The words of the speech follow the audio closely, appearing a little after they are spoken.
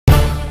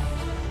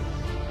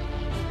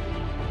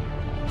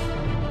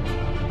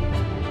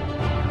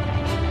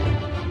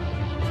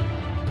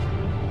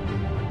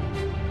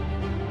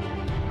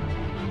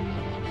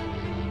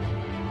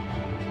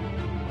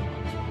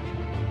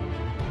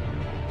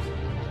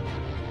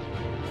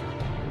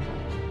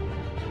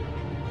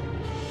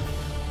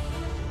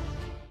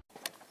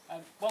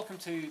Welcome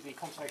to the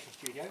Conservation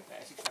Studio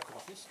at Essex Record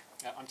Office.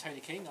 I'm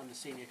Tony King, I'm the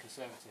Senior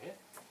Conservator here.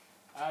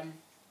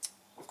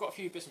 We've got a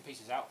few bits and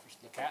pieces out for us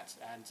to look at,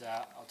 and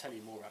I'll tell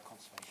you more about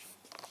conservation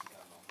as we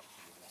go along.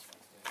 The best way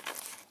to do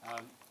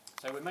it.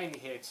 So we're mainly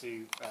here to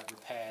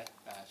repair,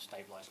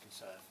 stabilise,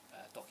 conserve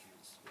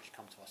documents which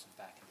come to us in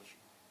bad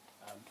condition.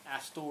 Our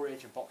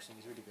storage and boxing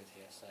is really good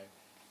here, so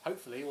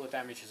hopefully all the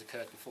damage has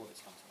occurred before it's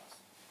come to us.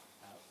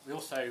 We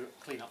also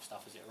clean up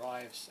stuff as it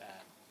arrives,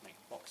 make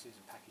boxes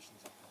and package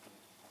things up properly.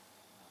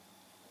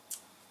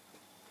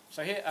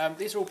 So here,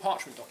 these are all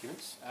parchment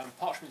documents.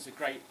 Parchment is a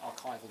great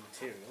archival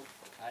material.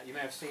 You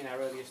may have seen our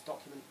earliest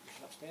document, which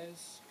is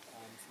upstairs,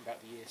 from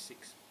about the year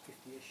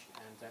 650-ish,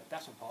 and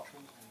that's on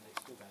parchment, and it's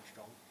still going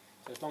strong.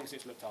 So as long as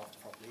it's looked after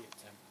properly,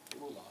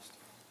 it will last.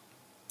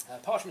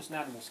 Parchment's an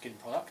animal skin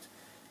product.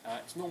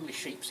 It's normally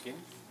sheepskin.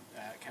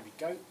 It can be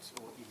goat,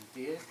 or even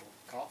deer,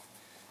 or calf.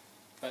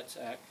 But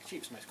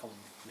sheep's the most common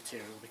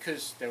material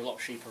because there were a lot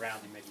of sheep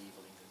around in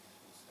medieval England.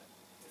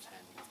 It was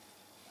handy.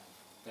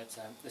 But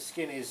the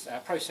skin is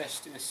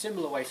processed in a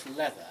similar way to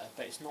leather,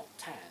 but it's not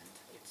tanned.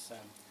 It's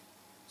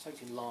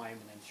soaked in lime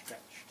and then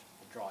stretched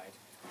and dried.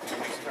 It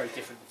makes a very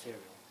different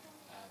material.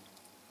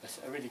 It's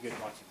a really good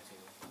writing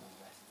material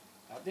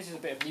nonetheless. This is a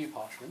bit of new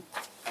parchment.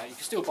 You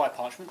can still buy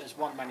parchment. There's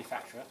one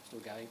manufacturer still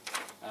going.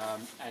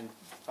 And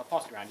if I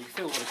pass it around, you can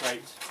feel what a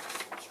great,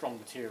 strong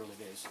material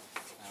it is.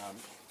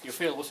 You'll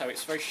feel also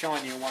it's very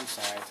shiny on one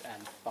side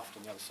and buffed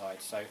on the other side.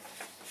 So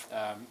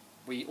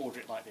we order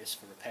it like this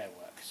for repair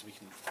work, so we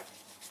can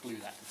glue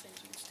that to things,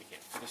 we can stick it.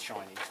 If it's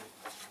shiny,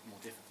 it's more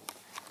difficult.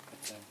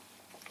 But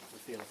the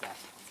feel of that.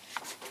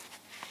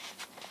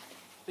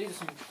 These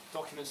are some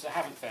documents that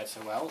haven't fared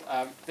so well.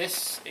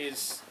 This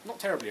is not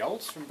terribly old,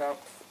 it's from about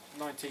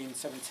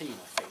 1917,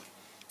 I think.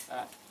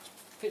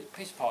 It's a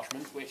piece of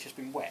parchment which has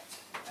been wet,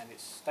 and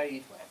it's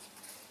stayed wet.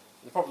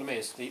 The problem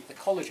is the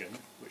collagen,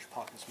 which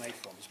parchment's made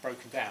from, is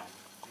broken down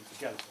into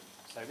gelatin.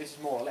 So this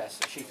is more or less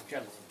a sheet of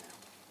gelatin now.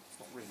 It's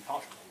not really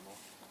parchment anymore.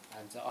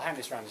 And I'll hand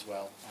this around as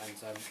well, and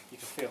you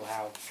can feel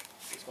how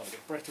it's got a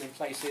bit brittle in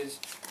places,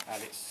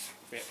 and it's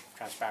a bit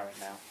transparent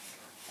now.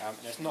 And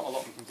there's not a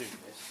lot we can do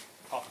with this,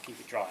 apart from keep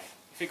it dry.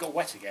 If it got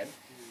wet again,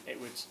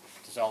 it would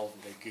dissolve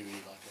and go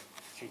gooey like a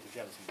sheet of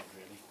gelatin would,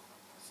 really.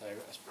 So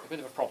it's a bit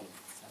of a problem,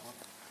 that one.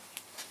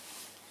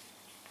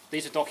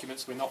 These are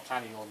documents we're not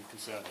planning on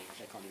conserving.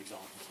 They're kind of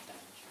examples of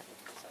damage,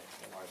 so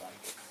don't worry about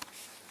it.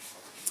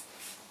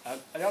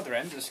 At the other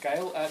end of the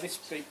scale, this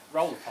big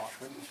roll of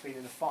parchment has been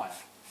in a fire.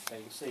 So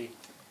you can see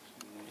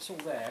it's all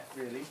there,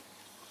 really,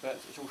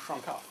 but it's all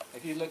shrunk up.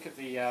 If you look at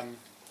the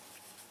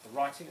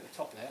writing at the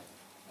top there,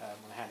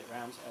 when I hand it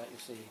round, you'll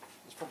see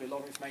there's probably a lot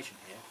of information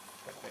here,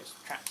 but it's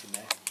trapped in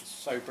there. It's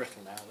so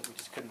brittle now that we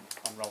just couldn't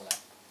unroll that.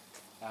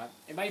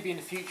 It may be in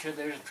the future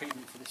there is a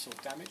treatment for this sort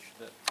of damage,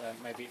 that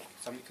maybe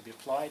something could be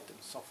applied that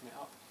would soften it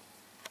up.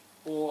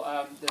 Or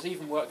there's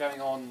even work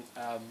going on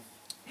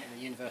in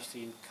the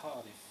university in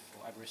Cardiff,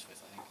 or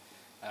Aberystwyth I think,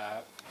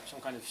 some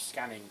kind of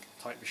scanning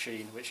type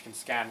machine which can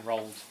scan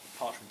rolled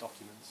parchment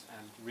documents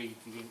and read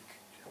the ink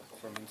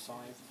from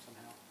inside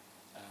somehow.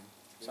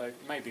 So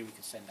maybe we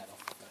could send that off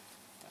for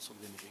that sort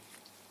of imaging.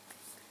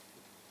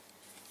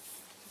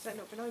 Has that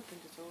not been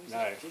opened at all?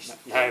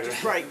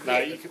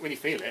 When you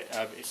feel it,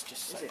 it's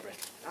just so brittle,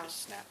 it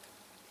just snap,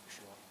 for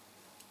sure.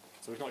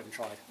 So we've not even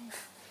tried.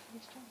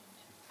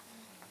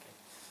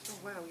 Oh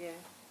wow, yeah.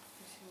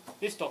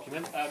 This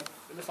document,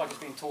 it looks like it's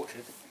been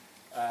tortured,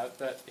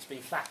 but it's been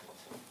flattened.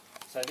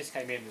 So this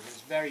came in and it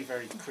was very,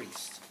 very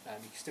creased,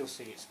 and you can still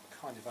see it's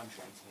kind of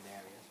undulating in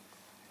areas.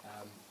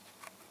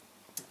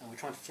 And we're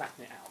trying to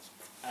flatten it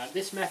out.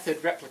 This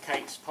method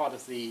replicates part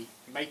of the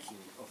making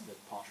of the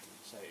parchment,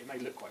 so it may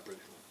look quite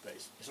brutal, but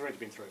it's already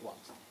been through it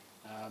once.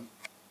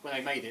 When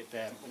they made it,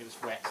 when it was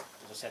wet,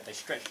 as I said, they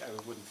stretched it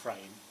over a wooden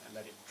frame and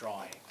let it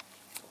dry,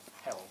 sort of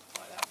held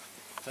like that.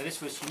 So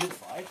this was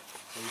humidified,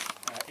 so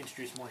we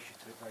introduced moisture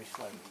to it very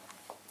slowly,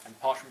 and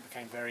parchment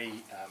became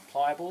very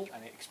pliable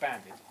and it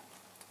expanded.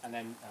 And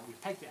then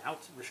we've taken it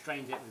out,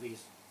 restrained it with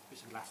these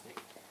bits of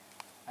elastic,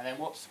 and then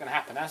what's going to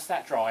happen, as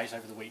that dries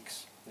over the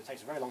weeks, it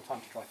takes a very long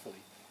time to dry fully,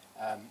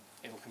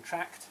 it will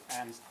contract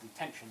and the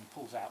tension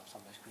pulls out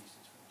some of those creases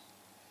for us.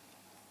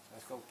 So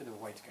it's got a bit of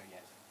a way to go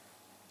yet.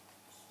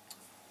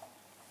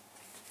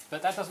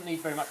 But that doesn't need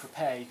very much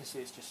repair, you can see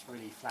it's just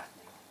really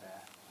flattening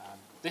there.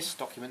 This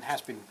document has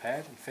been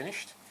repaired and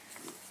finished,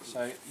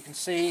 so you can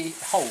see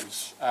the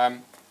holes.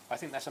 I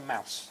think that's a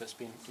mouse that's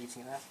been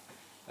eating that.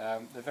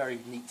 They're very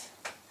neat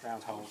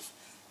round holes.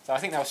 So I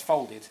think that was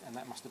folded and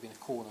that must have been a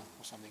corner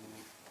or something and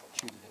we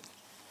tuded it.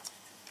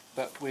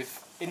 But we've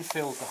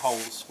infilled the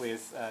holes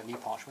with new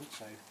parchment,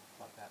 so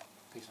like that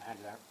piece I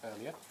handed out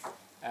earlier.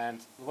 And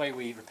the way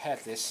we repaired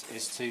this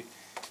is to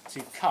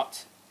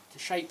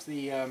shape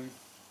the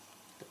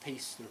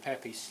repair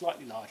piece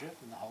slightly larger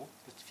than the hole,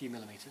 just a few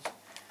millimetres.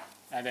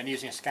 And then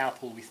using a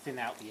scalpel we thin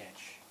out the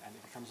edge and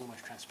it becomes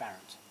almost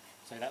transparent.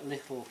 So that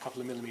little couple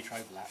of millimetre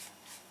overlap,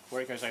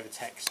 where it goes over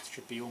text,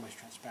 should be almost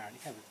transparent. You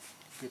can have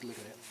a good look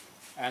at it.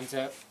 And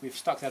we've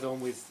stuck that on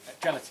with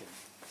gelatin.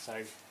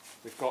 So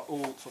we've got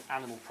all sort of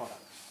animal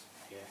products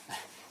here.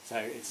 So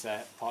it's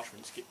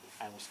parchment,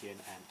 animal skin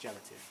and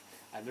gelatin.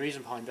 And the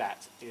reason behind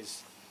that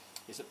is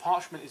that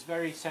parchment is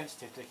very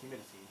sensitive to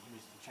humidity and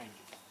humidity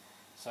changes.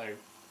 So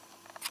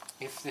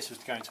if this was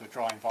to go into a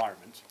dry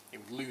environment, it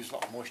would lose a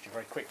lot of moisture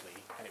very quickly,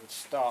 and it would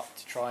start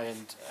to try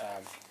and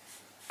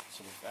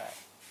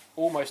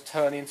almost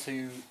turn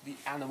into the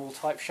animal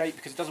type shape,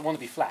 because it doesn't want to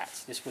be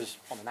flat. This was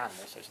on an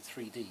animal, so it's a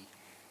 3D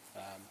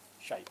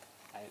shape.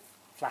 And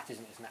flat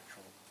isn't its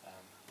natural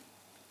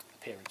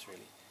appearance,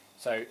 really.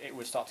 So it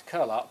would start to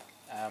curl up,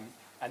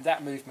 and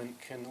that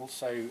movement can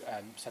also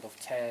set off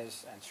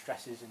tears and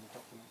stresses in the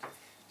document.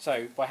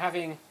 So by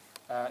having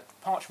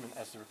parchment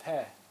as the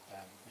repair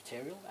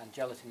material and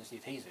gelatin as the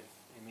adhesive,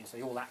 it means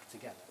they all act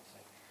together. So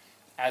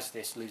as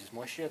this loses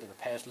moisture, the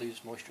repairs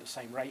lose moisture at the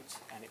same rate,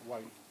 and it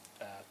won't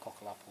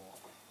cockle up or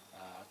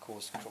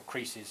cause sort of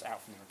creases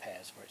out from the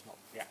repairs where it's not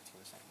reacting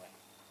the same way.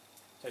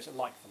 So it's a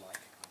like-for-like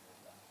kind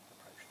of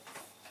approach.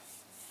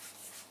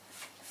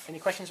 Any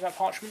questions about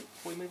parchment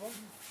before we move on?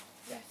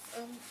 Yes.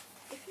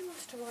 If you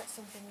wanted to write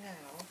something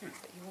now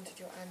that you wanted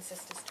your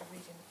ancestors to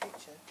read in the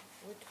future,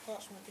 would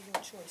parchment be your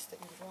choice that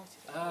you would write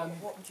it on?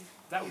 What would you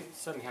That use? would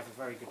certainly have a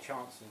very good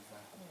chance of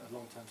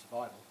long-term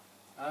survival.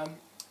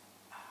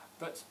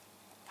 But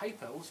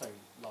paper also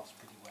lasts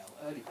pretty well.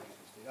 Early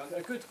papers do.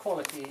 A good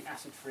quality,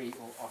 acid-free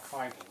or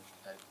archival,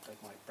 they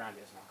might brand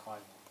it as an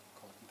archival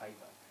quality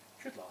paper,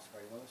 should last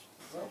very well as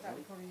well. So that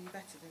would probably be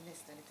better than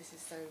this then, if this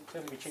is so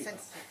Certainly be cheaper.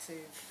 sensitive to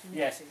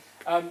Yes.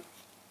 humidity.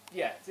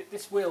 Yeah,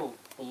 this will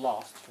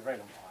last for a very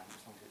long time,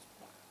 as long as it's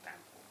not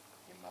damp or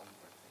in mould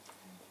or anything.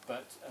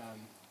 But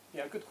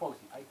yeah, a good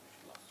quality paper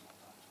should last a long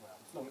time as well.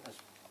 As long as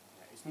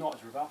it's not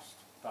as robust,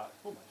 but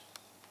almost,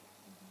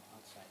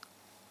 I'd say.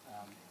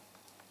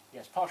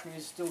 Yes, parchment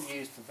is still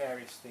used for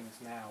various things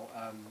now.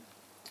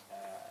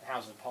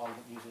 Houses of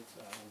Parliament use it,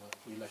 all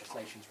the new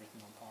legislation's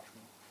written on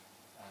parchment,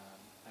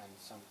 and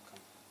some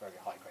kind of very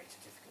high-grade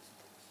certificates and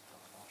things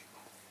on parchment.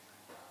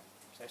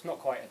 So it's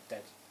not quite a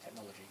dead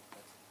technology,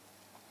 but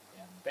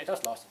it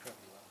does last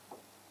incredibly well.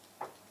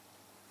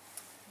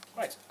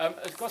 Right,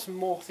 I've got some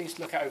more things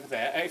to look at over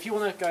there. If you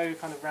want to go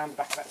kind of round the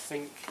back of that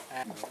sink,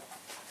 and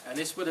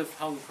this would have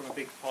hung from a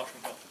big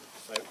parchment document,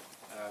 so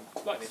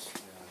like this, it's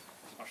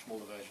a much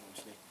smaller version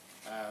obviously,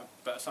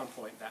 but at some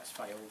point that's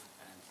failed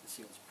and the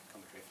seal's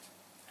come adrift,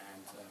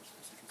 and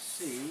as you can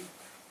see,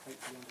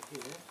 hopefully under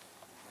here,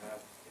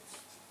 it's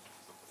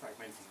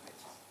fragmenting a bit.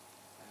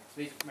 So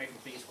these are made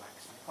with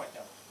beeswax, and they're quite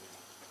delicate with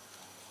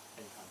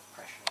any kind of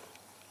pressure.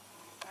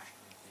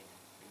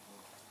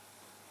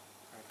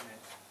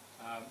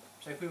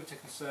 So if we were to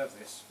conserve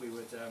this, we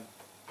would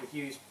we'd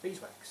use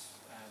beeswax,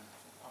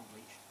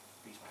 unbleached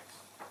beeswax,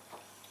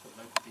 for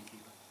the local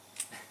beekeeper,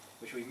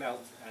 which we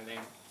melt and then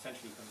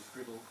essentially kind of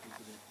dribble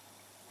into the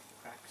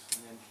cracks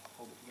and then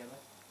hold it together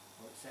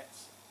while it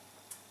sets.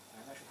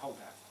 And that should hold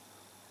that.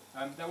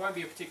 There won't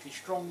be a particularly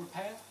strong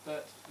repair,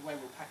 but the way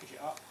we'll package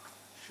it up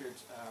should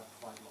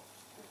provide a lot of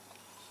support.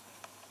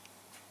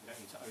 We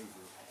don't need to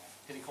over-repair.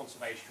 Because in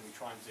conservation we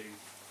try and do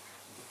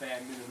the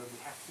bare minimum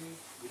we have to.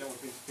 We don't want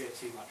to interfere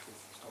too much with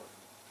historical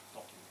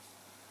documents.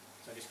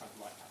 So this kind of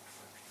light touch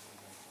approach is what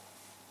we go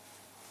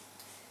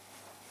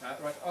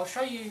for. Right, I'll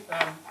show you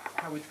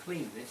how we'd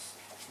clean this.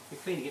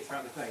 We're cleaning it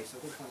throughout the day, so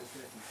I've got to find a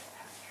dirty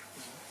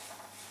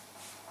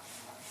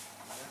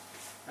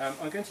patch.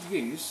 I'm going to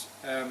use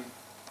a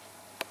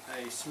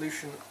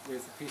solution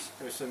with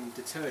some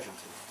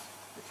detergent in it,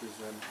 which is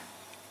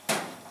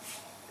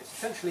it's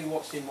essentially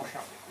what's in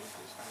wash-up liquid, but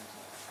it's found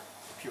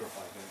a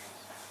purified version.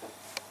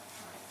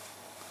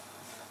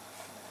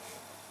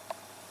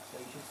 So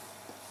you should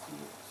see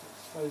it sort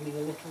of foaming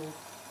a little,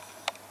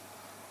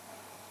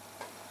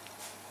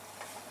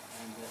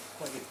 and it's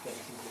quite good to get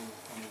this into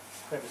any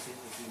crevices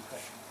of the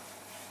impression.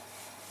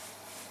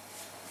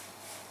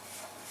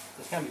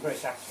 This can be very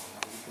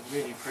satisfying. You can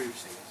really improve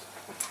seals.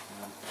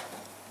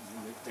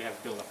 They have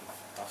a build-up of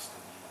dust,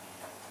 and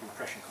the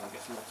impression kind of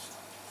gets lost.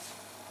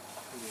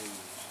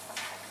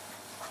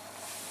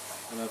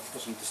 And I've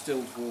got some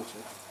distilled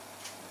water.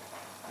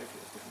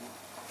 Hopefully it's different.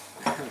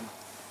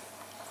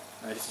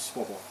 Just a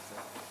swab off.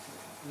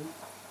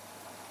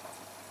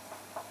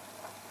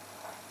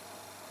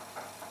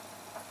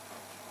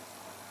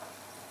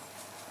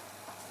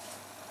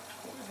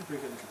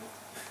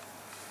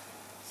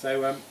 So,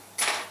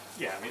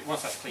 yeah, I mean,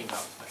 once that's cleaned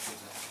up, that should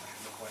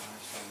look quite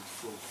nice, and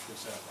we'll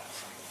preserve that at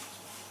some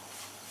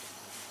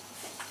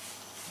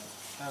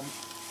point.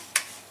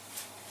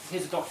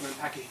 Here's a document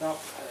packaged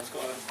up. It's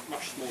got a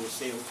much smaller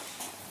seal.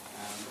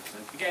 So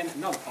again,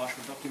 another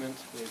parchment document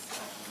with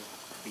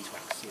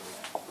beeswax seal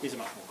there. These are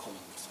much more common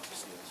type of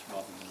seals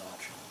rather than the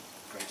large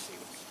grey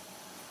seals.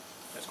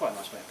 So it's quite a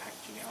nice way of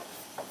packaging it up.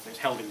 So it's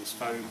held in this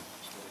foam,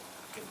 so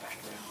it gets bashed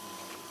around.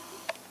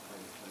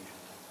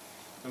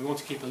 And we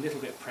want to keep a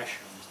little bit of pressure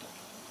on this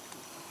document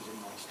because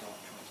it might start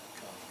trying to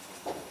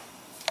curl.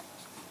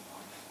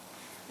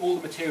 all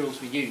the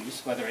materials we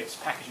use, whether it's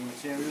packaging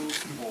materials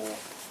or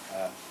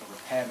a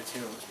repair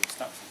material that's been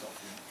stuck to the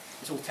document,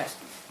 it's all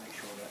tested to make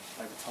sure that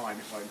over time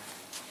it won't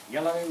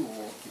yellow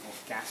or give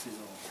off gases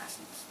or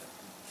acids that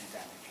can do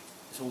damage.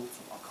 It's all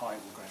sort of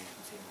archival grade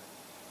material,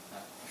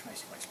 which makes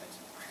it quite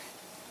expensive.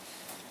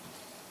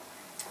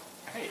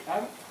 Okay,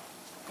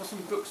 got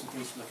some books and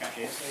things to look at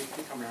here, so you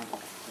can come around and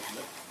take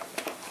a look.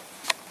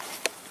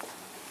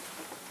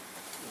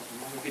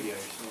 Another video,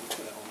 so we'll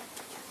put that on.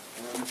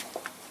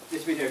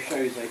 This video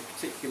shows a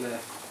particular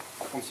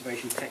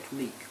conservation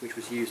technique which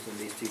was used on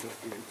these two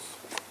documents.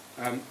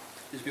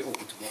 It's a bit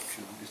awkward to watch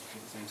and just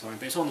at the same time,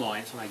 but it's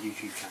online, it's on our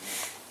YouTube channel.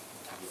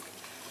 Have a look.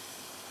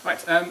 Right,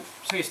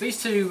 so yes,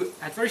 these two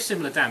had very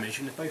similar damage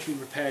and they've both been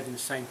repaired in the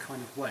same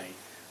kind of way.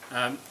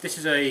 This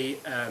is a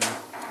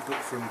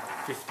book from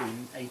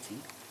 1580.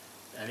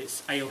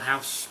 It's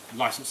alehouse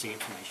licensing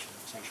information,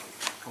 essentially,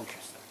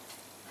 Colchester.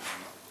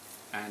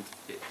 And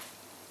it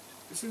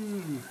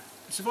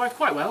survived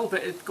quite well,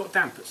 but it got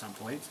damp at some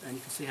point, and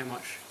you can see how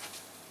much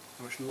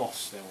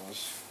loss there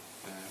was,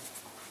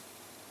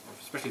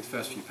 especially the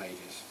first few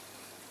pages.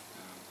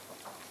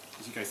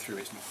 As you go through,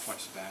 it's not quite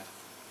so bad.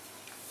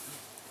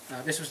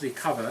 This was the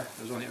cover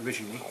that was on it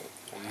originally.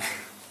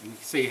 You can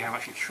see how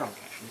much it shrunk,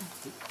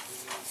 actually.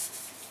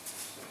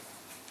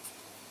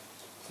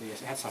 So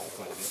yes, it had suffered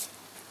quite a bit.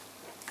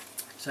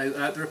 So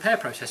the repair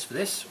process for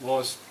this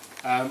was,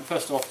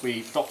 first off,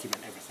 we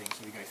document everything,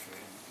 so we go through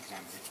it and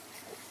examine it.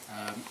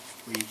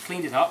 We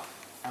cleaned it up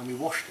and we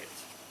washed it.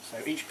 So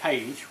each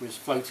page was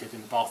floated in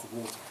a bath of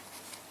water,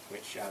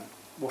 which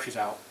washes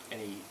out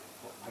any,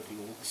 hopefully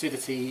all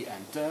acidity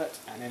and dirt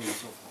and any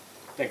sort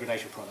of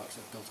degradation products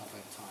that have built up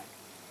over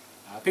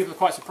time. People are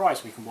quite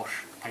surprised we can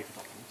wash paper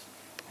documents,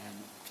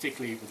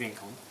 particularly with ink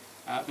on.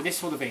 But this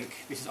sort of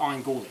ink, this is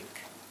iron gall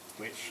ink,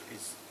 which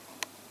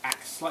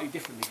acts slightly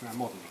differently from our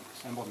modern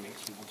inks. Our modern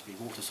inks we want to be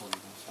water soluble,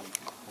 so we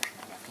can wash them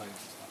out of our clothes and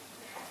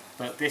stuff.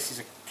 But this is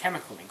a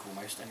chemical ink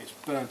almost, and it's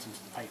burnt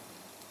into the paper.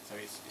 So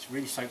it's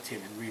really soaked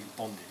in and really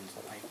bonded into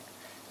the paper.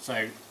 So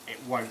it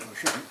won't, or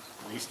shouldn't,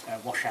 at least,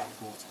 wash out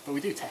with water. But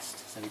we do test,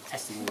 so we're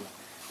testing all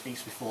the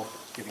inks before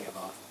giving it a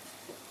bath.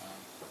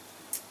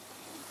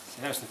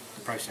 So that was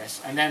the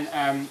process. And then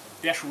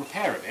the actual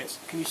repair of it,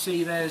 can you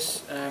see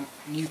there's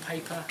new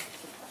paper?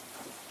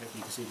 Hopefully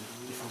you can see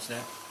the difference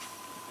there.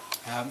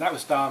 That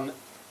was done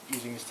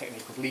using this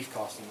technique called leaf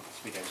casting, which this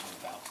video is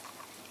all about.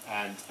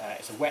 And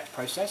it's a wet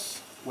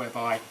process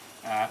whereby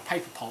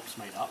paper pulp's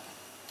made up.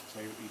 So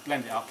you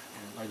blend it up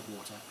in a load of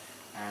water,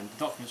 and the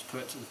document's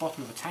put at the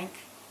bottom of a tank,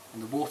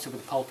 and the water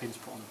with the pulp in is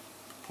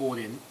poured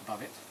in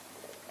above it,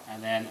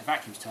 and then a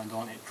vacuum's turned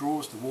on. It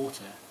draws the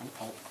water and the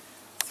pulp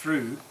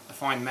through a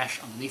fine mesh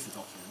underneath the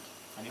document,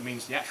 and it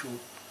means the actual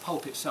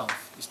pulp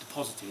itself is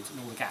deposited in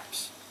all the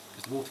gaps,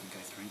 because the water can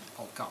go through, the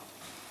pulp can't.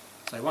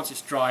 So once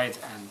it's dried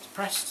and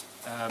pressed,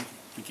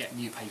 we get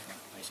new paper,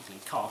 basically,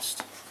 cast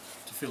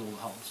to fill all the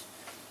holes.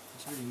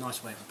 It's a really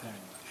nice way of preparing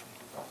them, actually.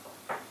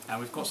 And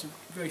we've got some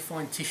very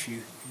fine tissue.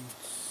 You can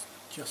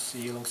just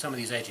see along some of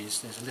these edges,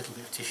 there's a little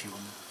bit of tissue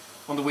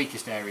on the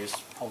weakest areas,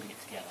 holding it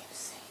together.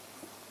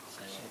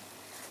 So,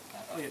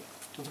 oh yeah, do you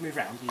want to move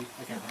around? Are you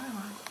okay with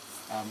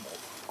that?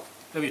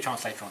 There'll be a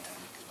chance later on to have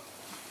a look as well.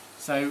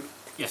 So,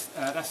 yes,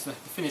 that's the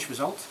finished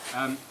result.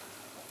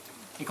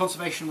 In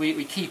conservation,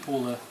 we keep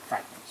all the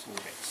fragments, all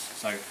the bits.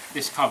 So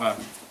this cover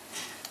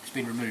has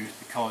been removed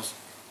because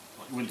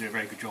it wouldn't do a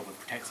very good job of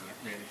protecting it,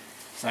 really.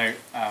 So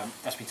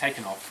that's been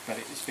taken off, but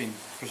it's been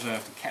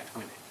preserved and kept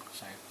with it.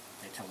 So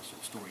they tell a sort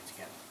of story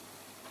together.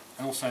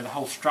 And also the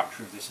whole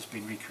structure of this has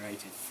been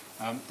recreated.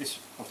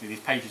 Obviously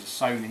these pages are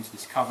sewn into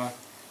this cover,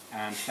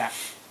 and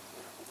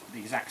the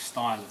exact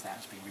style of that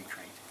has been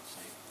recreated. So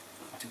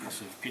I took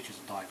lots of pictures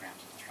and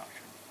diagrams of the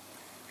structure,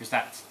 because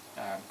that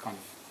kind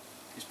of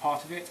is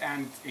part of it,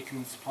 and it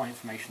can supply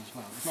information as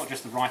well. It's not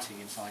just the writing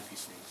inside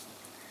these things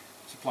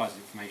that supplies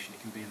the information.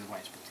 It can be the way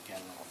it's put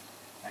together.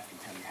 That can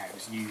tell you how it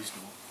was used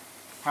or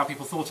how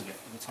people thought of it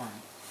at the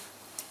time.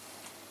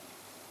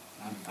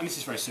 And this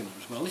is very similar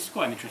as well. This is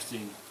quite an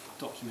interesting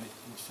document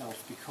in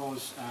itself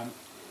because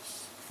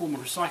it's a form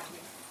of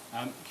recycling.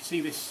 You can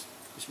see this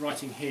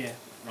writing here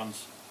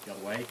runs the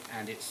other way,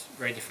 and it's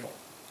very different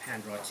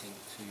handwriting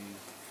to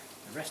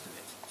the rest of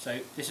it. So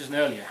this is an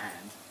earlier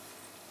hand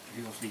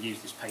who obviously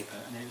used this paper,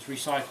 and then it was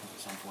recycled at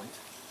some point,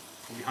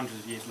 probably hundreds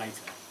of years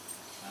later.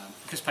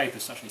 Because paper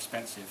is such an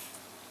expensive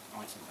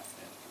item back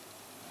then,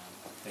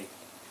 they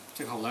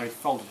took a whole load,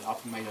 folded it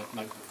up and made a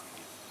notebook.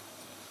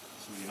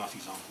 It's a really nice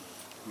example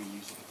of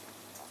reusing it.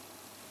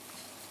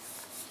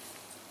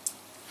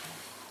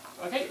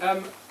 Okay,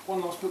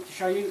 one last book to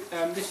show you.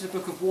 This is a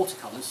book of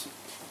watercolours.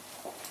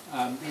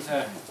 These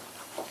are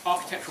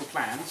architectural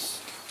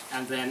plans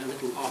and then a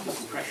little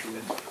artist's impression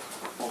of the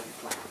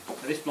plan.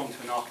 So this belongs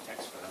to an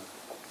architect's firm,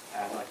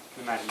 and I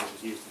can imagine it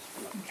was used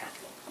as like a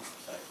catalogue.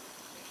 So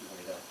if you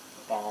wanted a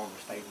barn or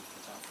a stable to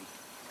put up, you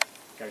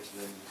go to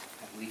them,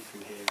 have a leaf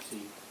through here and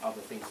see other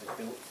things they've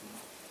built, and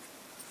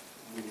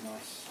really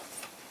nice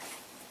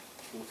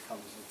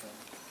watercolours of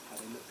how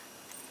they look.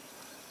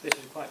 this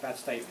is in quite a bad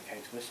state when it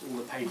came to us. All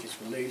the pages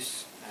were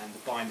loose and the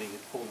binding had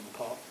fallen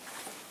apart.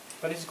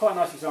 But this is quite a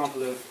nice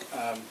example of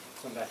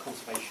some of our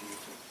conservation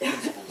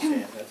principles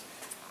here. That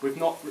we've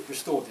not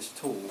restored this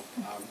at all.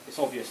 It's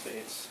obvious that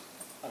it's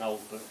an old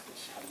book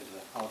that's had a bit of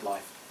a hard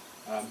life.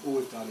 All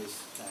we've done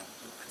is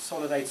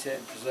consolidate it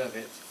and preserve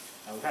it.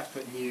 We've had to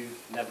put new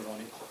leather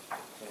on it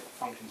so it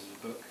functions as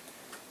a book.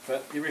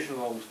 But the original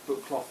old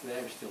book cloth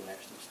there is still there,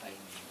 it's still stained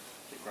and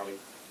a bit grubby.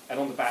 And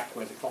on the back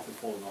where the cloth had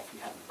fallen off, we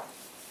haven't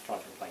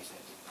tried to replace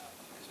it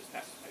because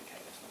that's okay,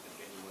 that's not going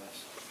to get any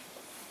worse.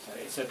 So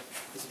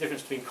it's a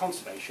difference between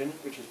conservation,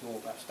 which is more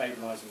about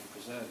stabilising and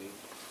preserving,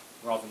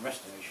 rather than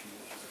restoration,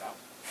 which is about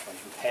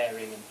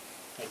repairing and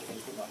making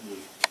things look like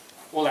new.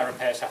 All our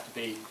repairs have to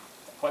be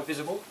quite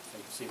visible, so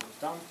you can see what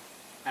was done,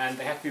 and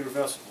they have to be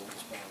reversible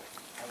as well.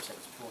 I said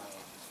this before,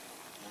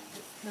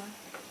 No.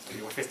 so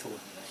you're a fifth order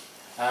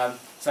today.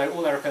 So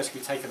all our repairs can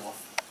be taken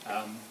off.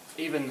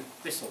 Even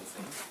this sort of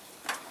thing,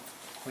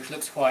 which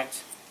looks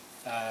quite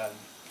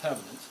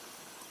permanent,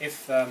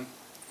 if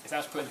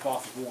that's put in a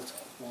bath of water,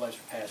 all those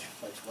repairs should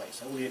float away.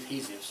 So all the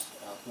adhesives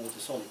are water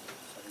soluble,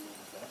 so they will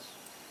reverse.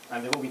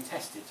 And they will be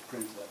tested to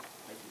prove that,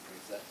 hopefully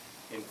prove that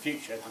in the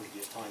future, in 100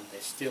 years' time, they'll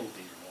still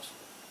be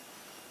reversible.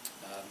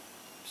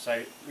 So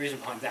the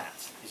reason behind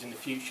that is in the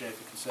future, if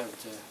a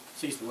conservator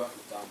sees the work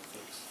we've done,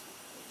 thinks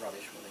it's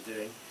rubbish what they're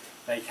doing,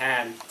 they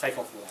can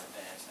take off all our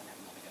repairs and have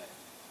another go.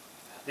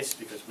 This is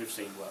because we've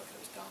seen work that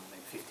was done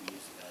maybe 50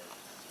 years ago,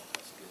 and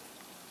that's good.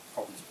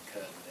 Problems have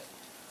occurred with it,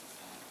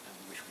 and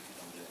we wish we could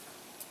undo it.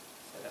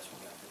 So that's one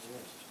of our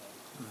concerns as well.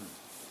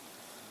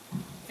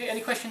 Okay,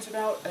 any questions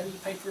about any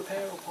paper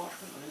repair or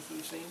parchment or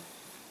anything you've seen?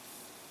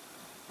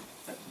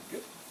 No?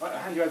 Good. Right,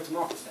 I'll hand you over to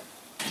Marcus then.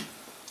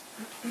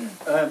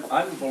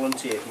 I'm a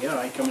volunteer here.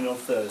 I come in on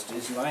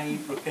Thursdays and I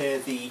repair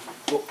the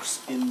books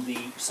in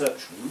the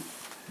search room.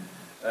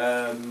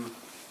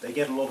 They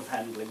get a lot of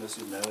handling, as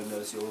you know, and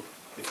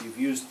if you've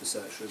used the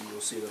search room,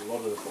 you'll see that a lot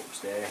of the books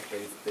there,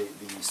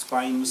 the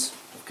spines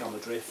have come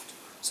adrift,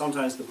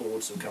 sometimes the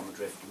boards have come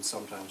adrift, and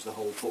sometimes the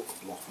whole book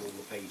block, all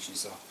the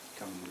pages are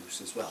coming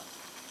loose as well.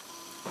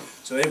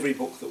 So every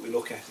book that we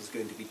look at is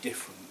going to be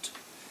different,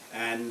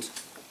 and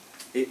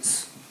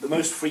it's the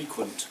most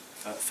frequent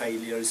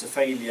failure is a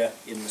failure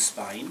in the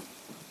spine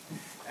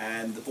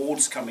and the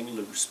board's coming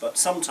loose, but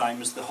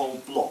sometimes the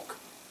whole block,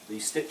 the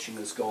stitching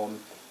has gone,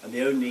 and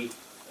the only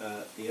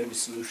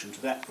solution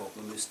to that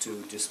problem is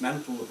to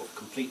dismantle the book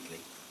completely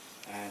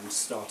and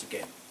start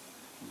again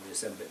and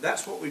reassemble it.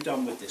 That's what we've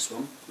done with this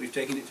one. We've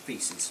taken it to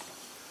pieces.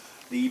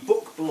 The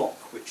book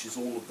block, which is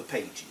all of the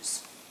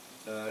pages,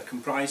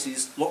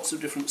 comprises lots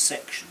of different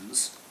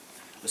sections.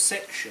 A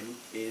section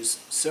is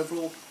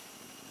several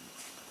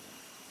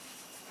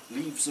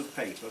leaves of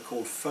paper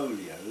called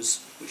folios,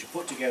 which are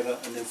put together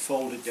and then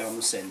folded down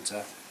the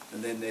centre,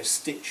 and then they're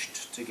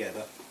stitched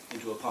together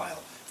into a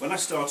pile. When I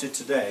started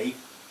today,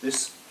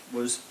 this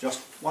was just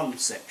one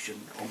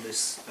section on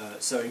this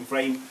sewing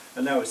frame,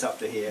 and now it's up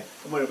to here,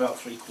 and we're about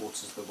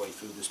 3/4 of the way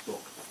through this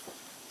book.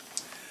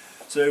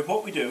 So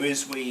what we do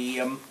is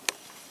we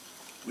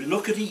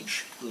look at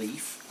each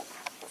leaf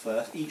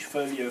first, each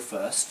folio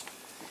first,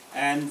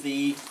 and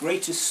the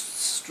greatest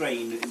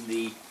strain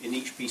in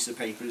each piece of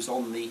paper is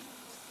on the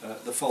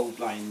fold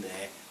line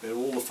there, where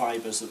all the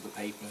fibres of the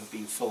paper have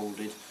been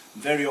folded.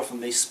 Very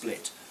often they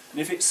split, and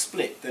if it's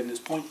split, then it's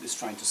pointless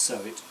trying to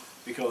sew it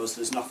because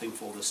there's nothing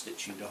for the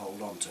stitching to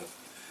hold on to.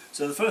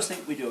 So the first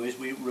thing we do is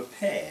we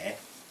repair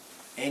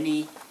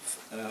any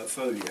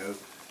folio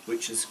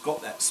which has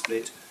got that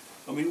split.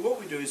 I mean, what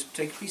we do is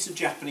take a piece of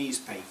Japanese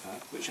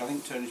paper, which I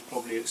think Tony's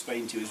probably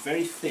explained to you, is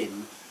very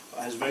thin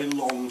but has very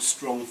long,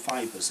 strong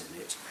fibres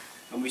in it,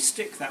 and we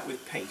stick that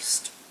with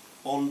paste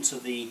onto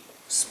the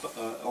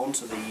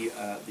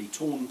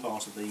torn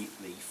part of the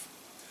leaf,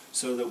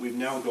 so that we've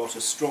now got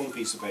a strong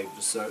piece of paper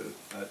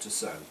to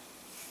sew.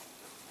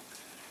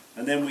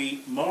 And then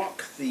we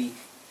mark the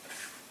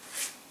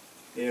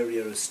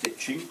area of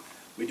stitching.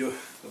 We do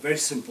a very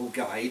simple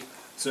guide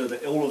so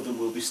that all of them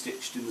will be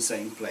stitched in the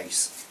same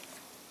place.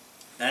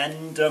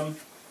 And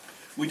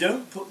we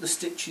don't put the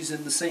stitches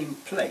in the same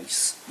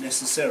place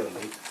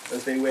necessarily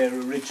as they were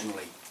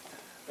originally.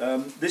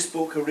 This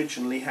book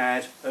originally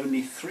had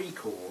only 3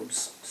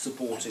 cords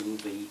supporting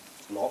the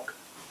block,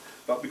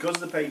 but because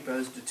the paper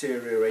has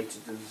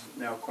deteriorated and is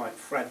now quite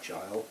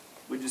fragile,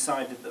 we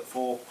decided that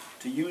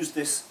to use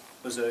this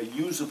as a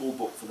usable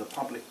book for the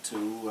public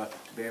to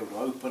be able to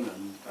open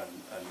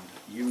and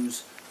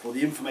use for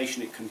the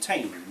information it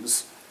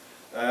contains,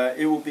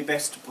 it would be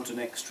best to put an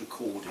extra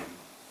cord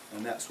in,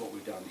 and that's what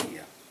we've done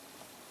here.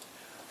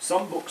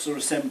 Some books are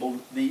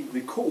assembled,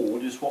 the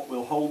cord is what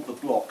will hold the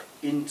block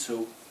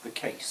into the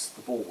case,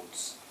 the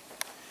boards.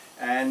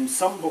 And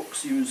some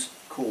books use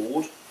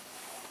cord.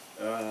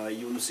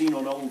 You'll have seen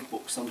on old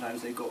books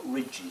sometimes they've got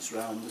ridges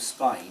around the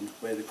spine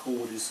where the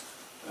cord is,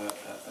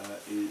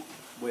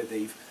 where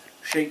they've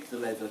shaped the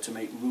leather to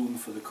make room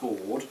for the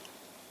cord.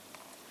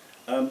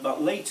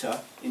 But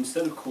later,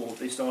 instead of cord,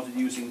 they started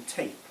using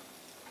tape,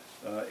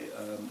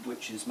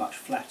 which is much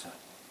flatter,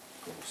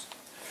 of course.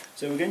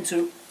 So we're going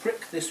to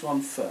prick this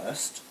one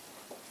first,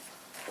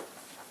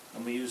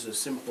 and we use a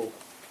simple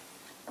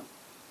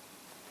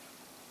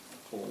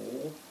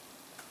pawl.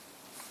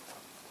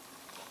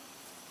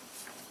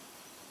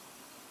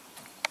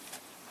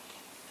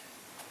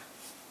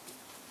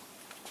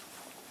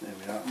 There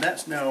we are. And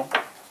that's now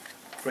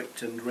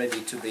pricked and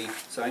ready to be.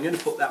 So I'm going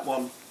to put that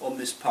one on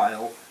this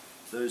pile.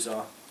 Those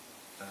are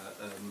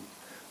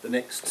the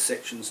next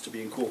sections to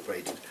be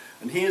incorporated.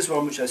 And here's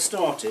one which I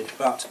started,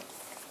 but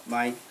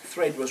my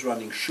thread was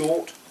running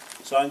short,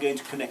 so I'm going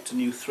to connect a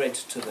new thread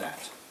to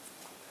that.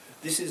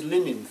 This is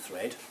linen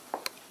thread.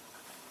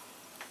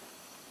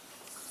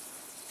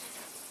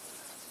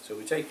 So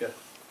we take a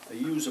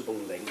usable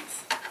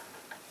length,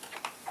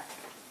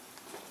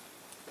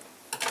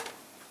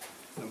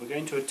 and we're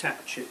going to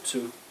attach it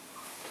to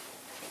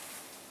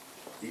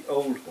the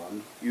old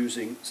one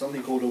using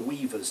something called a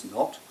weaver's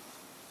knot.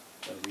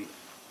 So we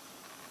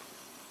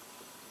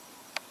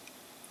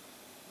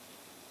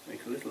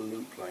make a little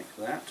loop like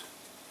that,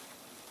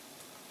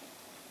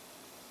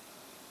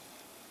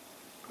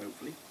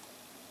 hopefully.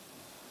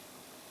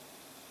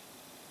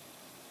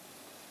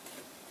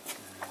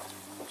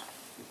 And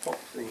we pop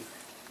the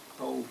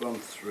old one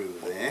through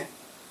there.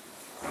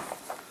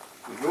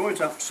 We draw it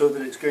up so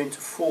that it's going to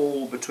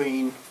fall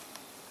between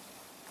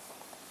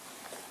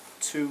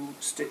two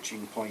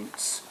stitching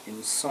points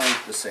inside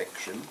the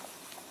section,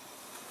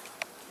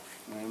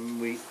 and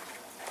we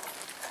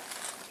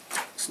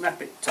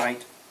snap it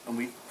tight and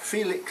we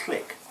feel it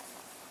click,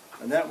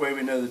 and that way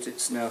we know that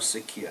it's now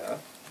secure.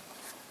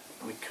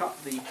 And we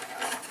cut the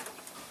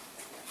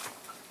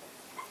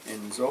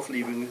ends off,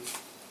 leaving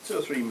 2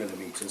 or 3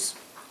 millimeters,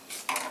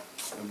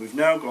 and we've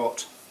now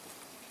got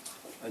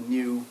a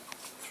new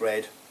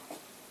thread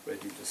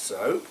ready to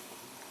sew.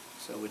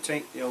 So we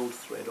take the old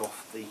thread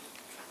off the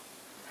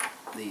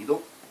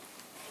needle.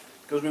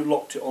 Because we've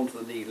locked it onto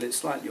the needle, it's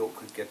slightly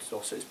awkward to get it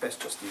off, so it's best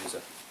just to use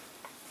a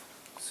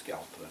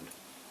scalpel and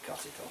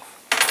cut it off.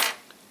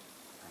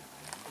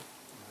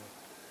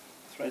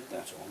 Thread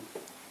that on.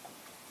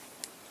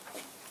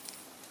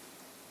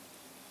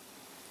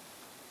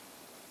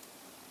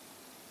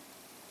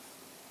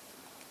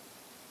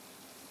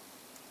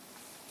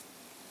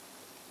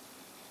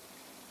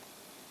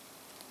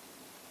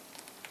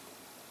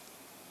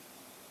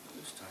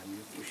 This time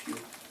you wish you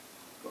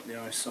got the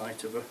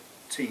eyesight of a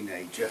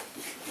teenager,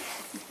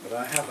 but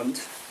I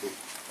haven't.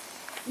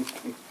 There'll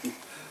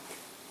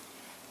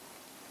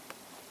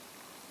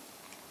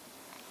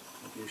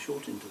be a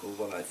short interval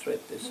while I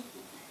thread this.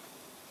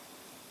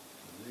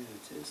 And there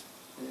it is.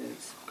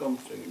 It's gone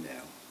through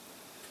now.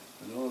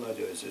 And all I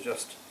do is I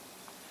just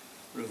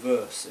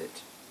reverse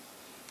it,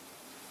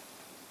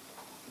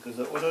 because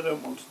what I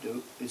don't want to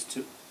do is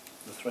the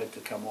thread to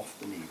come off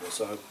the needle.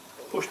 So I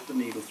push the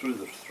needle through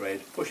the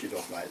thread, push it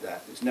off like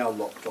that. It's now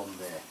locked on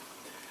there.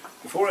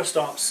 Before I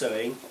start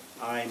sewing,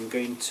 I'm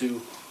going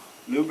to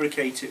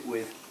lubricate it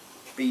with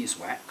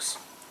beeswax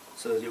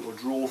so that it will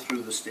draw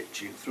through the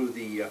stitching, through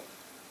the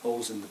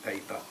holes in the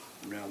paper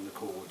and around the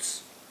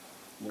cords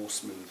more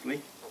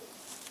smoothly.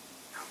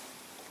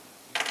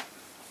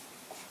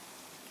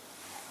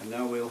 And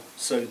now we'll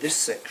sew this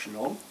section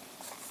on.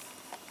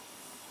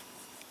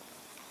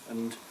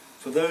 And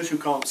for those who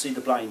can't see the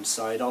blind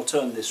side, I'll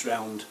turn this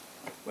round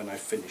when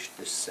I've finished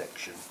this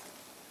section.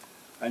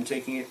 I'm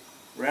taking it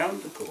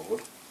round the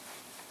cord,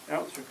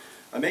 out through.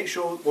 I make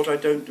sure what I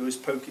don't do is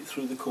poke it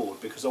through the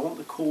cord, because I want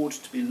the cord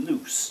to be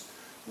loose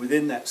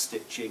within that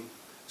stitching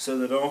so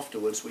that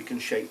afterwards we can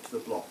shape the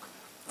block.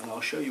 And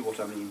I'll show you what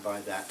I mean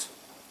by that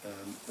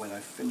when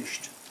I've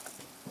finished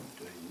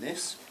doing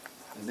this.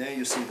 And there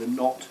you see the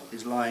knot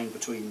is lying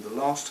between the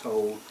last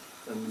hole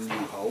and the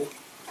new hole.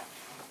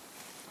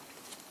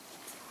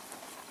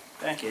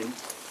 Back in.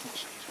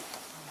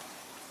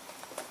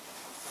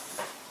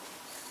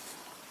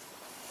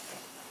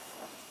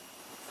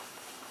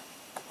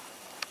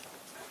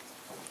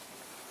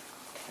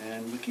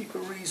 And we keep a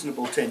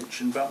reasonable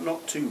tension, but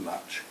not too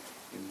much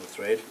in the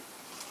thread.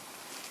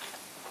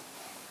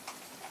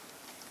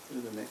 Do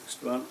the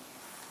next one.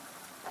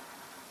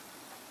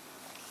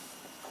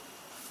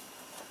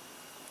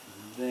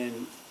 And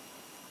then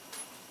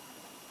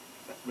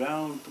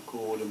round the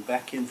cord and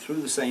back in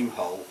through the same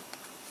hole.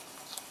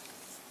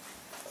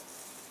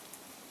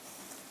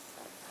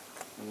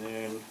 And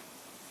then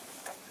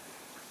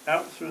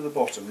out through the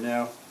bottom.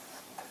 Now,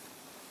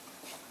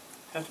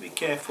 have to be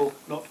careful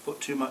not to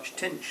put too much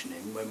tension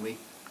in when we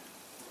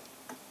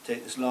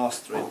take this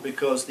last thread,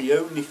 because the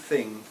only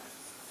thing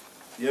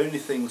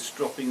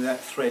stopping that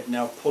thread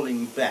now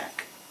pulling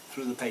back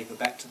through the paper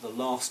back to the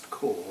last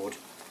cord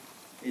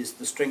is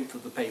the strength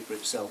of the paper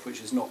itself, which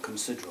is not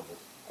considerable.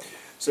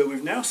 So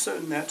we've now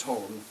sewn that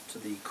on to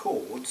the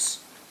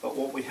cords, but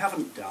what we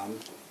haven't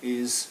done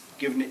is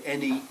given it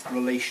any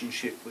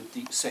relationship with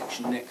the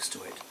section next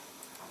to it.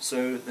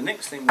 So the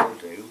next thing we'll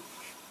do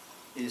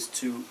is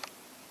to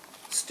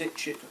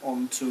stitch it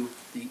onto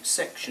the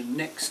section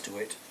next to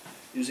it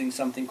using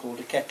something called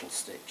a kettle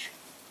stitch.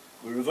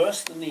 We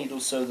reverse the needle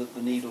so that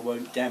the needle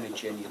won't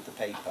damage any of the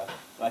paper.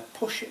 I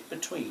push it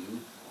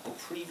between the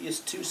previous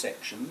two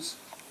sections,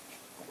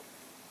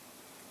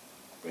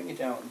 bring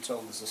it out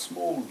until there's a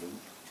small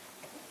loop,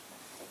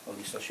 or at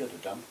least I should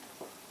have done.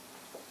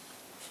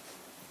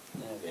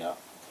 There we are.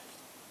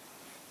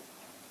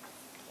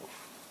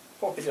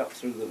 Pop it up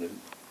through the loop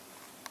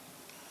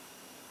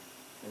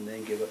and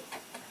then give it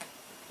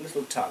a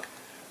little tug.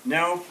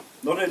 Now,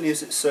 not only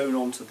is it sewn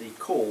onto the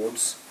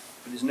cords,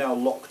 but it's now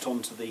locked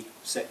onto the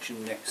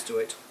section next to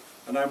it,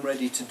 and I'm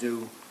ready to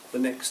do the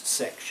next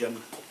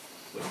section,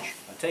 which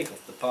I take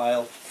off the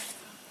pile,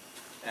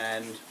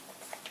 and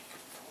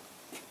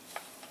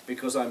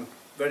because I'm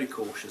very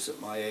cautious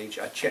at my age,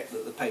 I check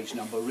that the page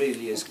number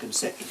really is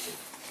consecutive.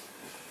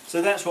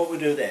 So that's what we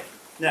do there.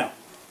 Now,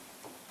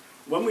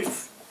 when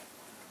we've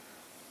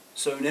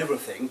sewn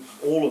everything,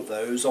 all of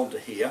those onto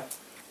here,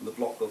 and the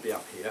block will be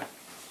up here,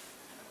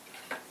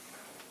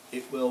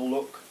 it will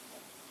look,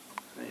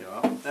 there you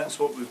are, that's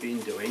what we've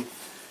been doing.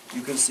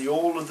 You can see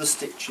all of the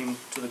stitching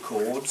to the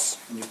cords,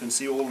 and you can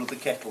see all of the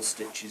kettle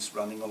stitches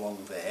running along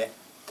there.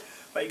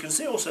 But you can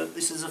see also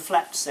this is a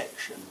flat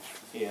section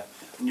here,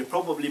 and you're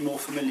probably more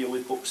familiar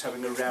with books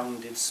having a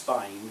rounded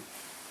spine.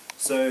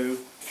 So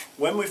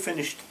when we've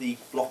finished the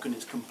block and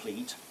it's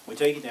complete, we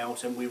take it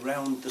out and we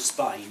round the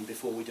spine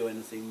before we do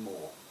anything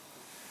more.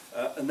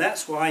 And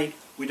that's why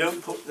we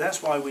don't put.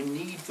 That's why we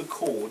need the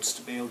cords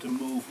to be able to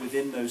move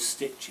within those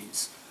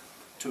stitches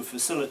to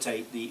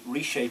facilitate the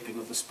reshaping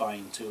of the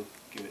spine to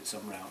give it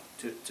some round,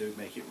 to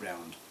make it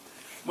round.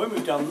 When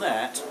we've done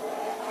that,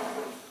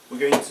 we're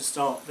going to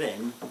start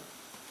then.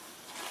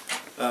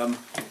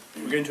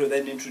 We're going to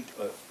then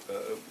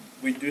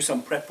we do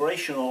some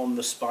preparation on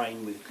the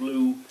spine with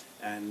glue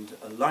and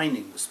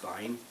aligning the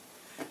spine,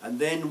 and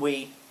then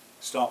we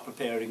start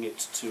preparing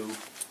it to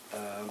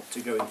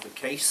go into the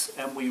case,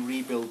 and we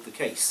rebuild the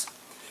case.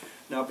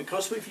 Now,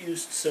 because we've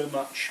used so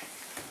much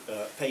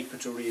paper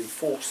to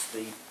reinforce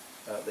the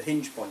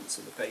hinge points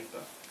of the paper,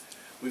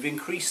 we've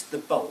increased the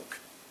bulk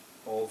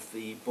of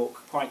the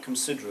book quite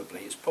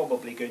considerably. It's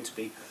probably going to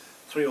be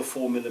 3 or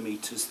 4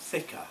 millimeters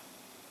thicker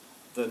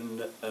than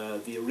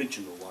the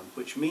original one,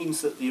 which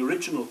means that the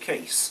original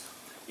case,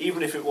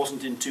 even if it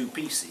wasn't in two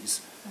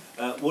pieces,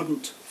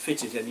 wouldn't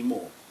fit it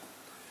anymore.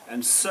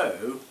 And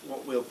so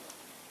what we'll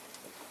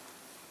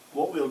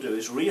do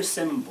is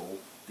reassemble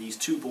these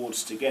two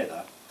boards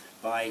together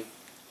by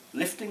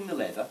lifting the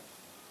leather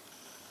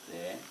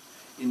there,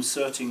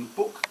 inserting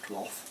book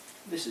cloth.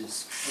 This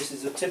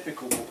is a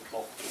typical book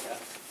cloth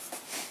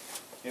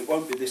here. It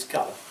won't be this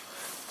colour.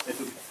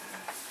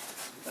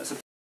 That's a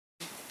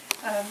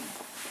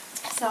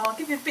So I'll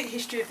give you a bit of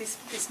history of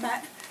this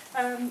map.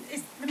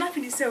 The map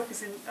in itself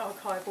isn't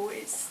archival.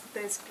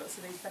 There's lots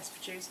of these mass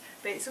produced,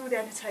 but it's all the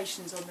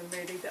annotations on them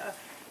really that are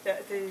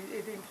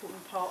the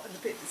important part, and the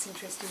bit that's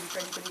interesting for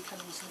anybody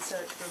coming to the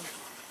search room.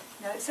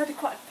 Now, it's had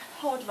quite a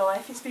hard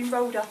life. It's been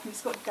rolled up and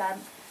it's got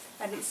damp,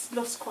 and it's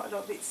lost quite a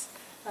lot of its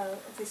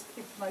this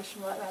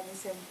information right around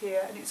this end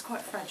here, and it's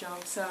quite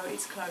fragile, so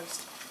it's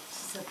closed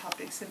to the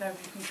public, so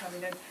nobody can come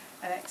in and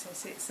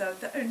access it. So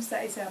that is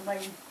our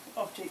main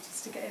object,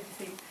 is to get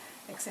everything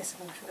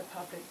accessible to the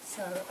public.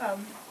 So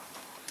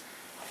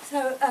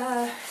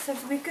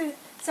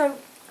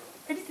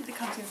anything that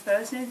comes in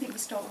first, and anything we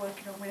start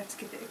working on, we have to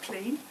give it a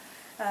clean.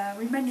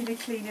 We manually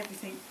clean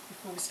everything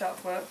before we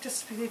start work.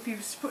 Just if you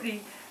put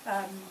any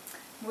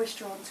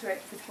moisture onto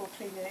it before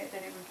cleaning it,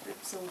 then it would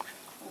absorb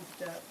all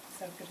the dirt.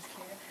 So we've got to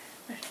clean it.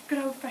 Good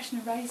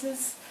old-fashioned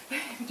erasers.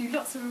 We do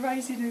lots of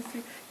erasing and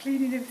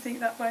cleaning everything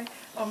that way.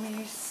 And we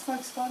use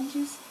smoke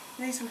sponges.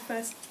 These were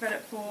first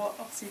developed for,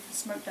 obviously, for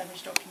smoke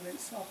damage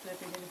documents after they've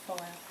been in a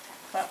fire.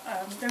 But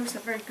they're also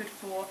very good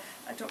for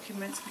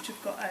documents which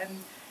have got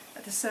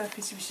the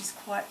surface which is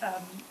quite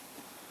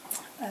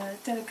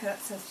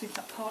delicate, so things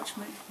like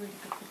parchment is really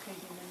good for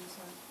cleaning them as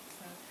well.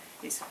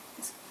 So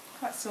it's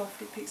quite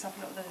soft, it picks up a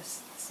lot of the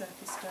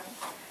surface dirt.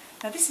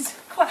 Now this is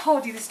quite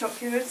hardy, this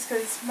document,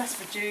 because it's mass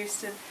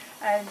produced,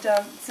 and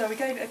so we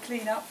gave it a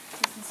clean up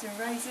using some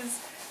erasers,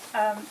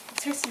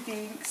 tested the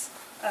inks.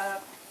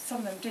 Some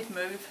of them did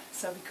move,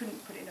 so we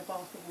couldn't put it in a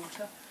bath of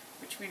water,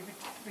 which we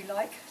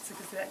like,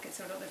 because that gets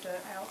a lot of the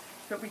dirt out.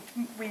 But we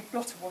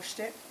blotter washed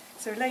it,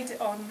 so we laid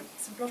it on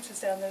some blotters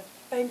down the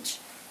bench,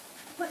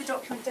 put the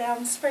document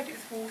down, spread it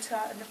with water,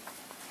 and the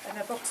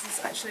blotters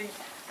actually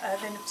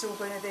then absorb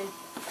any of the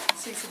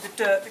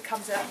dirt that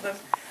comes out of them.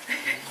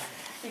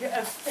 And you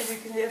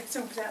can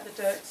absorb out the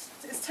dirt.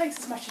 It takes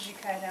as much as you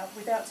can out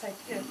without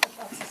taking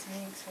upsetting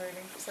the inks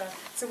really. So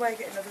it's a way of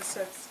getting another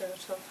surface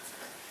dirt off.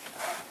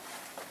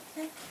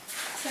 Okay.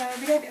 So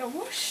we gave it a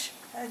wash,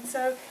 and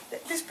so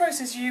this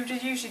process you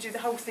would usually do the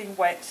whole thing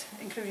wet,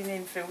 including the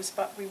infills,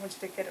 but we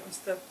wanted to get it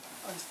onto the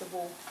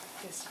wall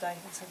yesterday,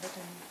 and so we're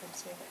doing the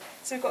infills here.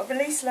 So we've got a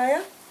release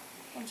layer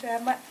onto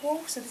our mat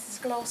wall. So this is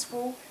glass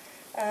wall.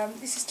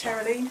 This is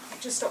terraline.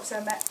 It just stops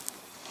our mat.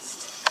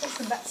 Stops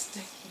the mat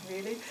sticking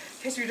really,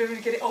 in case we don't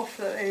really get it off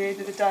at the end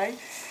of the day.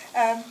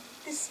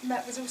 This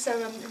mat was also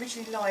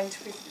originally lined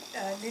with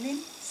linen,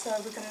 so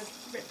we're going to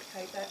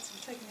replicate that. So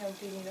we're taking the old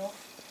linen off.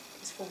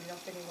 It's falling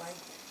off anyway,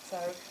 so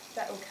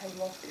that all came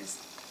off. It was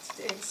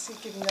it's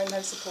giving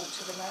no support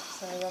to the mat.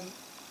 So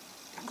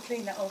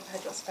cleaned that off,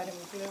 had lots of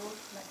animal glue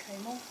and that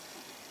came off.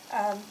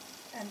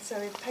 And so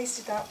we've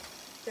pasted up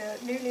the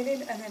new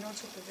linen and then on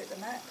top of it the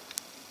mat.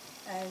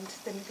 And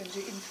then we're going to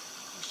do,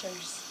 I'll show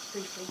you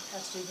briefly how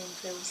to do the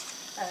infills.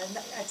 And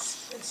that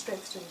adds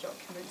strength to the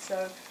document.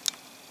 So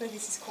where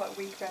this is quite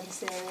weak around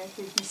this area, if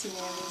there's missing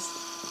areas,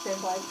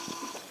 then by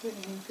putting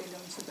an infill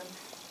onto them,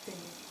 then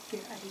you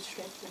get added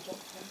strength to the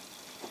document.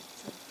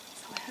 So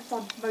I have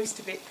done most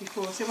of it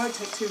before, so it won't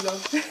take too long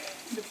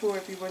before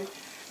everybody.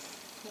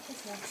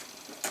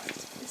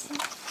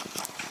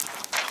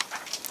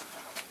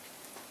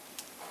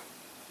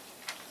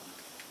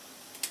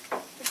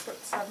 Just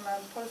put some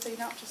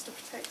polythene up just to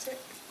protect it.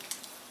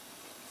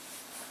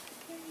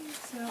 Okay,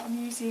 so I'm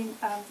using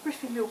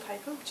Griffin Mill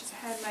paper, which is a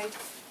handmade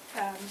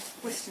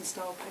Western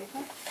style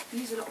paper. I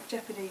use a lot of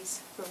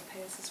Japanese for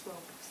repairs as well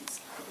because it's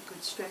got a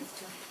good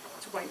strength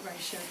to weight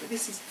ratio. But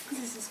this is, because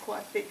this is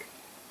quite a thick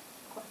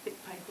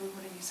paper, we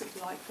want to use sort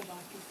of like for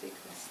like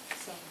thickness.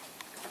 So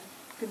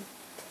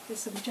there's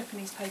some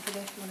Japanese paper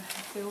there if you want to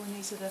have a feel, and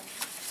these are the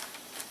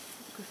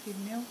Griffin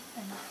Mill.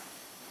 And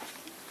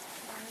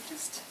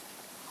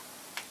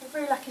we're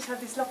very lucky to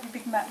have this lovely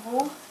big mat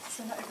wall,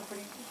 so not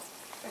everybody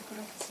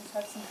offices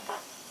have some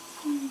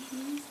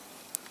hinges.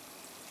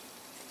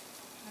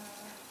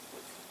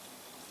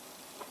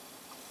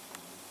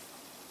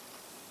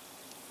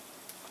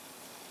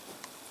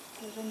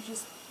 So then you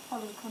just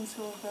follow the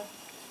contour of the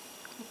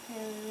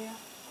repair area.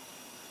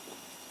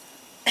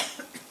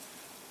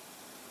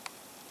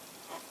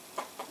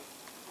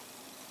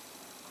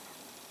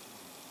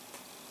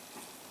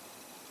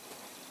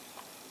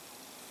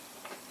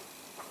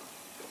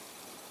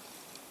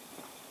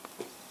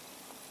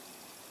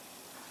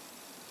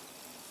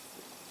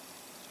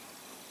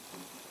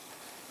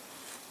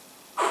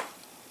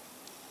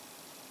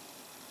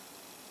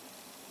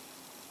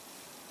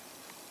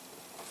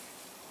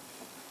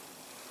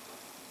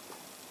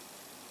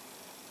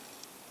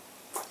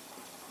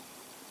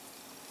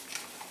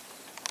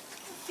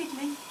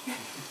 Fiddly.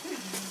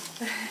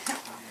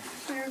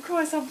 It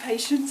requires some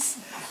patience.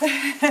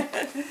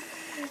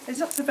 It's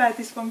not so bad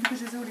this one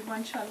because it's all in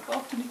one chunk, but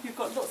often if you've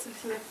got lots of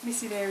sort of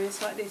missing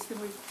areas like this, then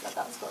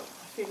that's got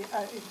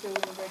infill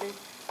already,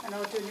 and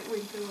I'll do a little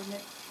infill on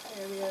that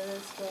area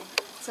as well.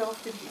 So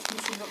often if it's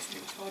missing lots of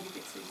little tiny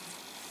bits, it's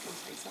going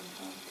to take some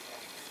time.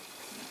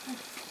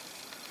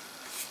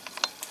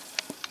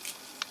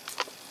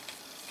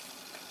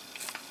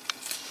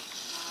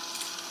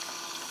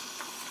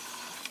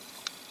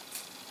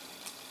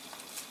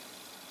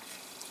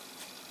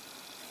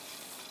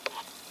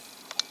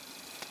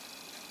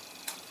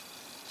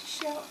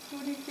 Shout if you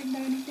want anything,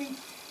 know anything.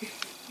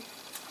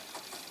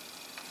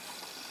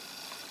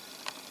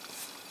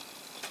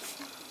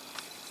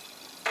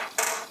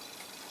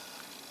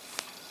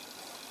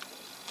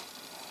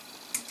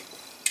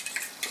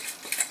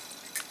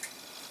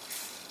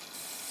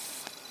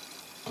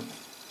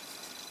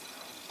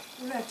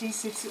 All our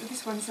adhesives,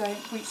 this one's a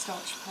wheat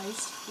starch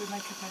paste, we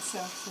make up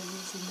ourselves, so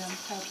using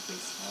powdered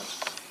wheat starch.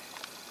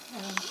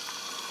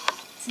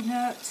 It's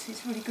inert,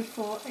 it's really good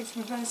for, it's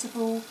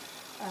reversible,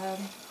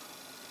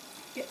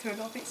 get through a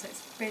lot of it, so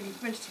it's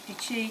relatively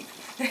cheap,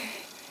 and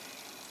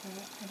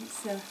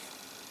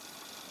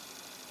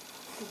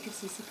it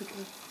gives us a good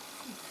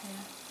repair.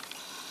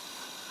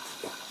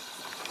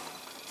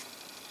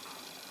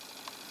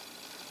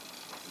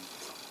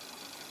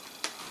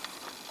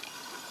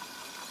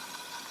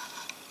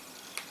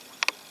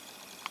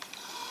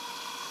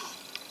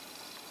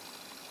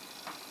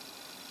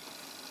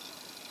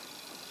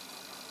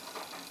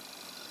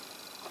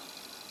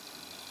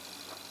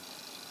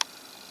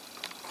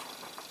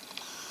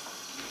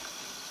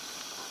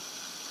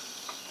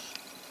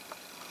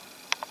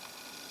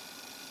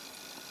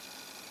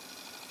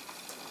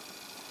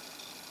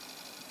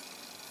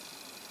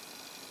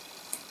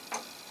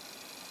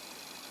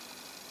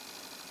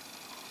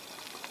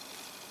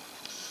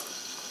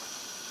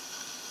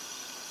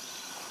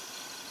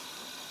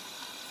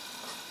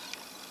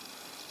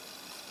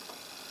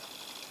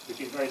 We've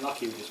been very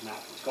lucky with this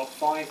map. It's got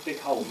 5 big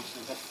holes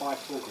and it's had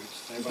 5 tour groups.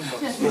 So everyone's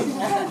got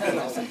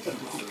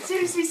As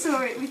soon as we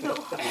saw it, we thought,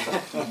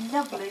 oh,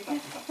 lovely. I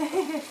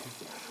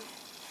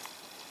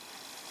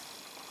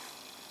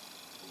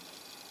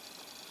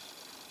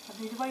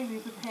mean, the way we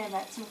repair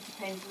mats all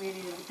depends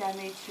really on the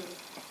damage or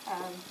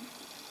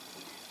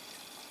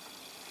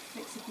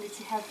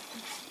flexibility, how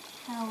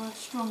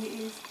strong it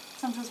is.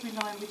 Sometimes we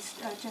line with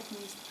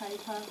Japanese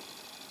paper,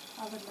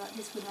 other than like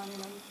this we're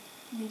lining on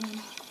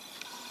linen.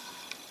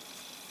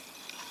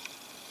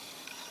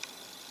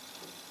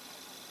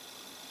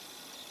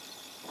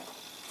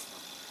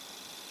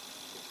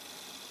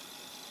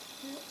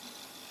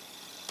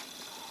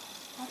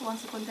 Other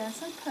ones have gone down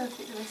so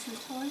perfect the rest of the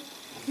time.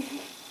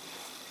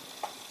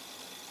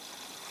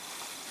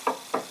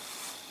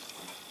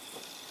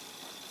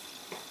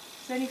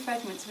 So any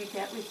fragments we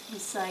get, we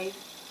save.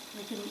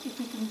 If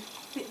we can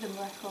fit them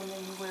back on, then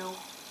we will.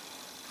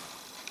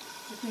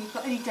 If we've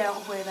got any doubt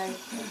of where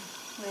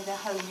their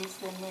home is,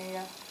 then we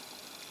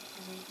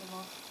and read them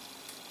off.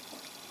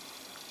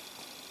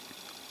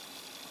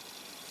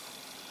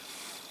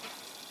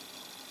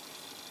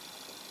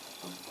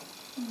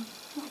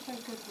 Not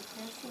very good with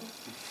this.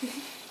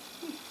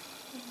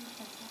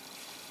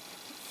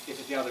 This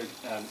is the other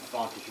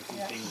advantage of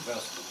these being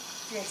reversible.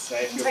 Yes, So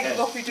if take it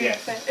off, we do it.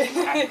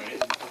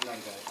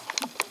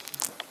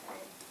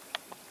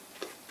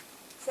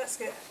 So that's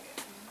good.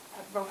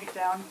 I've rolled it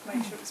down,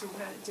 make sure it's all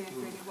doing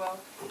really well.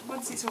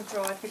 Once it's all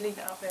dry, we leave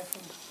it up there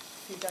for a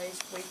few days,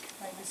 a week,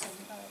 maybe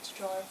something like that to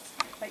dry.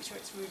 Make sure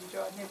it's really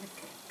dry, and then we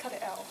cut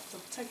it out,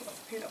 take it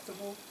off, peel it off the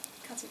wall,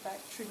 cut it back,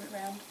 trim it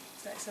round.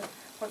 So it's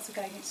once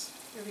again its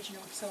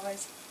original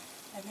size,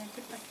 and then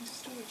put it back into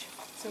storage.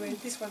 So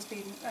this one's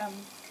been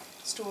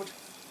stored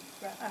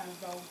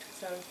rolled,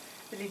 so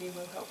the linen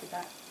will help with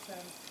that. So,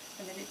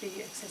 and then it'd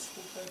be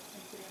accessible for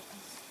anybody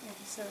else in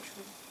the search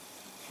room.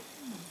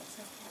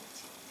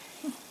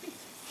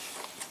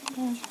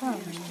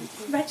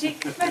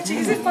 Magic,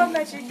 is it fun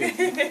magic?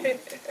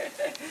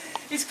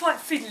 It's quite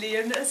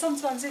fiddly, and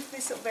sometimes if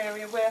this sort of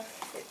area where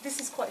this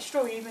is quite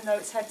strong, even though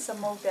it's had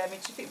some mould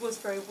damage, if it was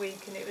very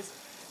weak and it was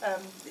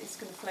it's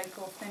going to flake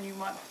off, then you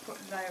might put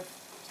a layer of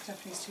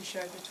Japanese tissue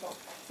over the top.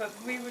 But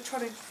we were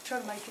trying to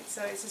make it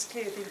so it's as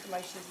clear, the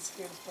information is as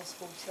clear as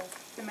possible. So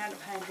the amount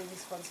of handling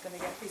this one's going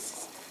to get,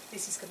 this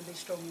is going to be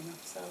strong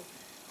enough. So,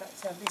 but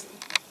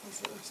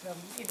these little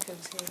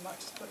infills here might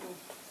just put your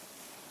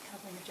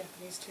covering the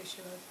Japanese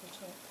tissue over the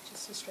top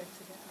just to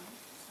strengthen it up.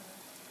 So,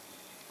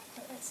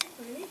 but that's it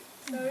really.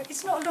 So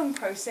it's not a long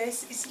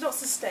process. It's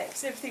lots of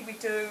steps. Everything we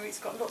do, it's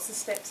got lots of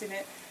steps in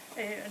it.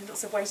 And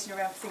lots of waiting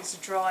around for things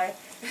to dry.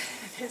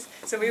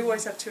 So we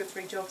always have 2 or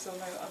 3 jobs on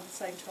the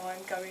same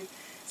time going.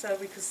 So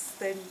because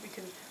then we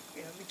can,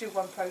 we do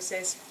one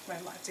process, we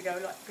might have to go,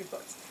 like we've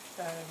got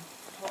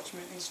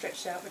parchment being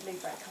stretched out, we'd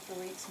leave that a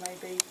couple of weeks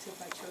maybe to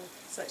make sure,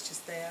 so it's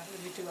just there, and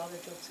we do other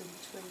jobs in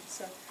between.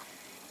 So,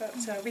 but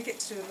we get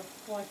to do a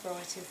wide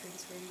variety of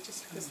things really,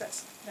 just because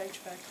that's the nature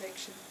of our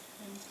collection.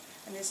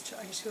 And there's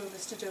only 2 of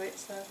us to do it,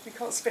 so we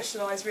can't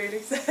specialise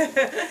really.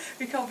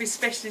 We can't be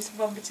specialists in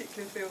one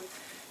particular field.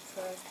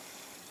 So,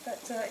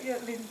 but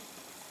linen,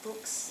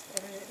 books,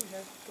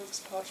 books,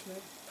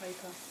 parchment,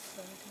 paper,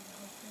 so we do the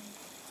whole thing.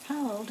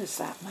 How old is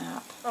that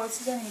map? Oh,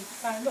 it's only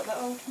not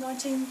that old,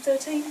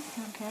 1913.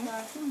 Okay.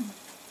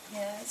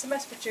 Yeah, it's a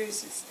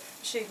mass-produced, it's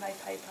machine-made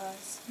paper.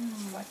 It's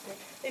quite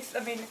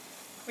big.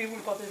 We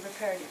wouldn't bother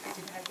repairing it if we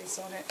didn't have this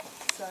on it.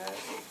 So,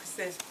 because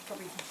there's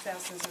probably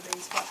thousands of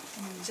these, but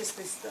just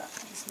this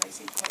makes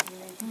it quite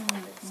unique.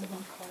 It's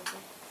archival.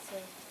 So.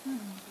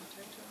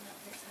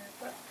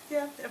 But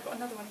yeah, I've got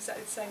another one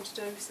exactly the same to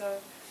do, so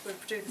we'll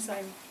do the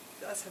same,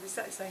 exactly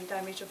the same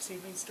damage, obviously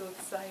restored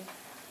the same.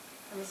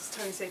 And as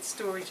Tony said,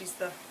 storage is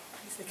the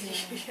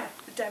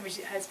damage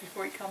it has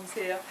before it comes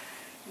here,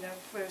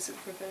 we're sort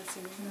of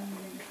reversing that.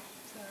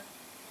 So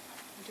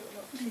we do a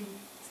lot of cleaning.